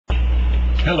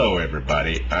Hello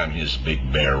everybody, I'm his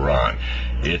Big Bear Ron.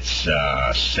 It's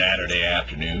Saturday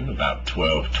afternoon, about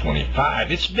 12:25.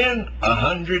 It's been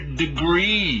 100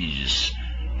 degrees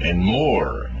and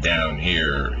more down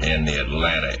here in the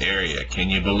Atlanta area.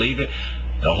 Can you believe it?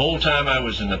 The whole time I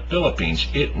was in the Philippines,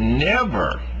 it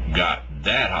never got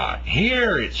that hot.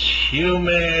 Here it's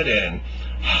humid and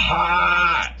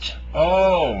hot.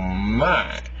 Oh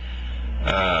my.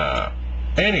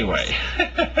 Anyway,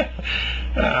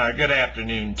 good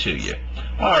afternoon to you.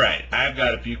 All right, I've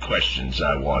got a few questions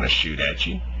I want to shoot at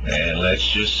you, and let's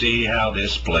just see how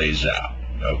this plays out,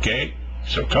 okay?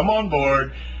 So come on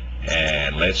board,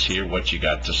 and let's hear what you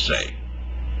got to say.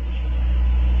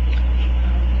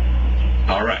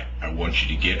 All right, I want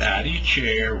you to get out of your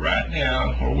chair right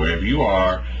now, or wherever you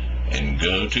are, and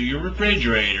go to your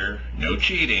refrigerator, no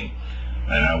cheating,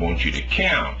 and I want you to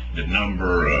count the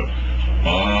number of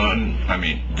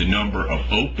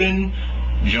open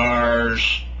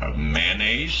jars of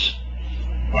mayonnaise,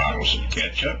 bottles of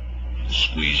ketchup,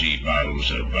 squeezy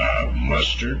bottles of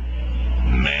mustard,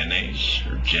 mayonnaise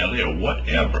or jelly or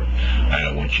whatever. And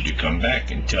I want you to come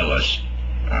back and tell us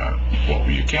what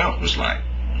your count was like.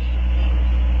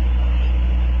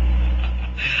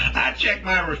 I checked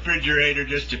my refrigerator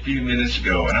just a few minutes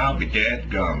ago, and I'll be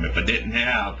dadgum if I didn't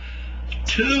have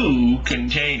 2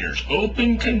 containers,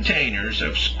 open containers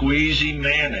of squeezy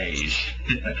mayonnaise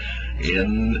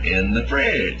in the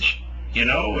fridge, you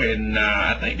know, and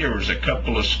I think there was a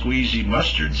couple of squeezy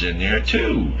mustards in there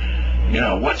too. You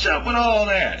know, what's up with all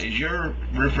that? Is your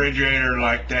refrigerator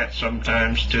like that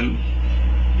sometimes too?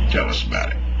 Tell us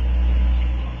about it.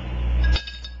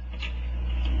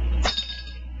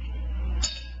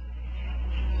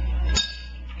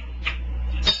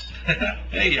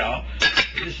 Hey y'all,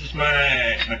 this is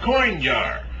my coin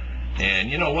jar, and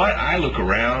you know what, I look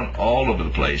around all over the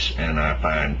place and I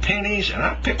find pennies and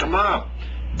I pick them up,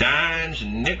 dimes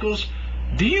and nickels.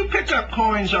 Do you pick up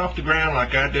coins off the ground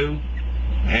like I do?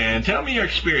 And tell me your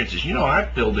experiences. You know,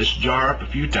 I've filled this jar up a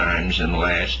few times in the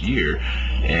last year,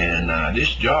 and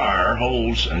this jar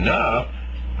holds enough.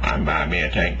 I can buy me a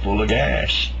tank full of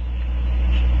gas.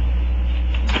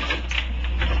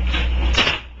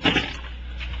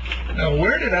 Now,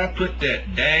 where did I put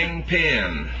that dang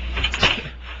pen?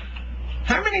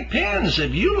 How many pens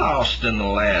have you lost in the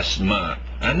last month?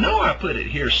 I know I put it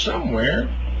here somewhere.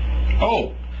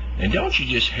 Oh, and don't you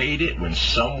just hate it when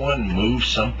someone moves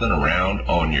something around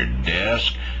on your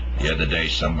desk? The other day,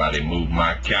 somebody moved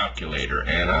my calculator,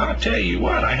 and I'll tell you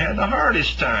what, I had the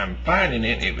hardest time finding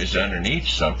it. It was underneath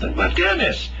something, but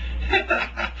goodness.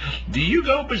 Do you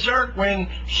go berserk when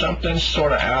something's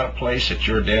sort of out of place at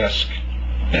your desk?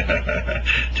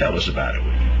 Tell us about it.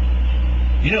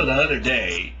 You know, the other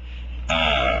day,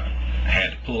 I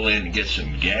had to pull in and get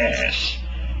some gas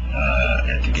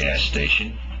at the gas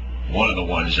station, one of the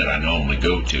ones that I normally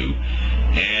go to,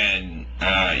 and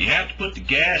you have to put the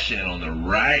gas in on the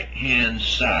right-hand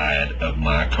side of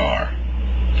my car.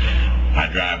 I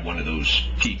drive one of those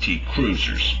PT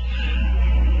Cruisers,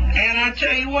 and I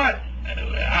tell you what,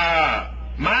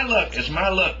 my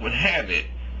luck would have it,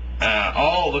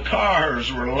 all the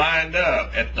cars were lined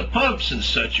up at the pumps in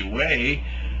such a way,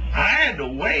 I had to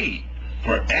wait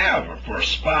forever for a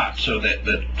spot so that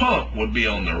the pump would be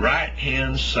on the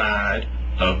right-hand side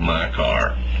of my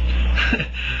car.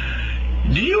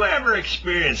 Do you ever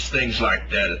experience things like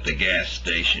that at the gas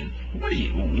station? What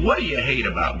do you hate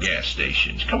about gas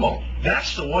stations? Come on.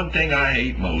 That's the one thing I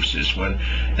hate most, is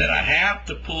that I have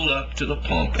to pull up to the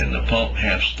pump, and the pump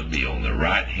has to be on the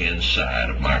right-hand side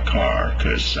of my car,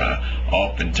 because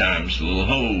oftentimes the little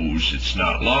hose, it's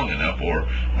not long enough, or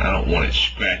I don't want it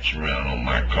scratching around on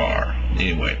my car.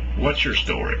 Anyway, what's your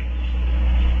story?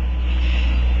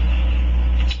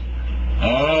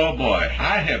 Oh boy,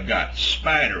 I have got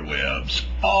spider webs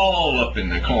all up in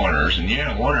the corners, and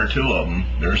yeah, 1 or 2 of them,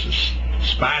 there's a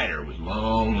spider with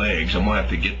long legs. I'm going to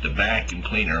have to get the vacuum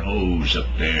cleaner hose up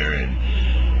there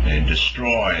and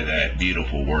destroy that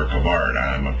beautiful work of art,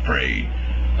 I'm afraid.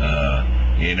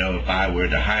 You know, if I were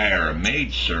to hire a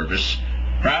maid service,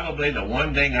 probably the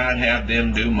one thing I'd have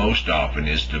them do most often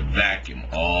is to vacuum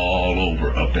all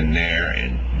over up in there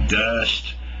and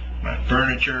dust my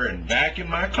furniture and vacuum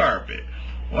my carpet.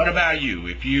 What about you?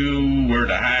 If you were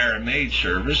to hire a maid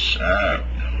service,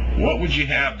 what would you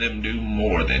have them do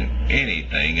more than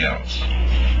anything else?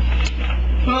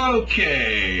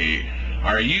 Okay,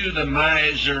 are you the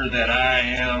miser that I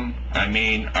am? I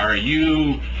mean, are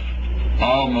you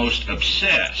almost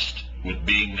obsessed with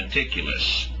being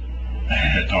meticulous?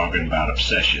 Talking about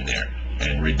obsession there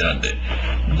and redundant.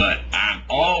 But I'm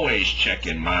always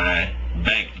checking my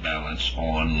bank balance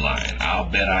online. I'll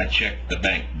bet I check the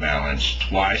bank balance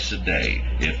twice a day,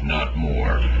 if not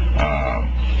more.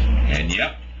 And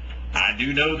yep, I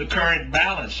do know the current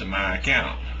balance of my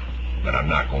account, but I'm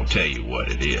not going to tell you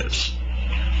what it is.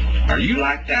 Are you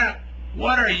like that?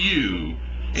 What are you,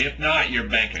 if not your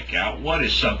bank account? What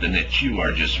is something that you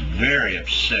are just very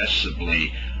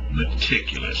obsessively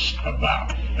meticulous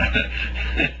about?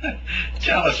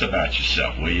 Tell us about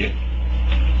yourself, will you?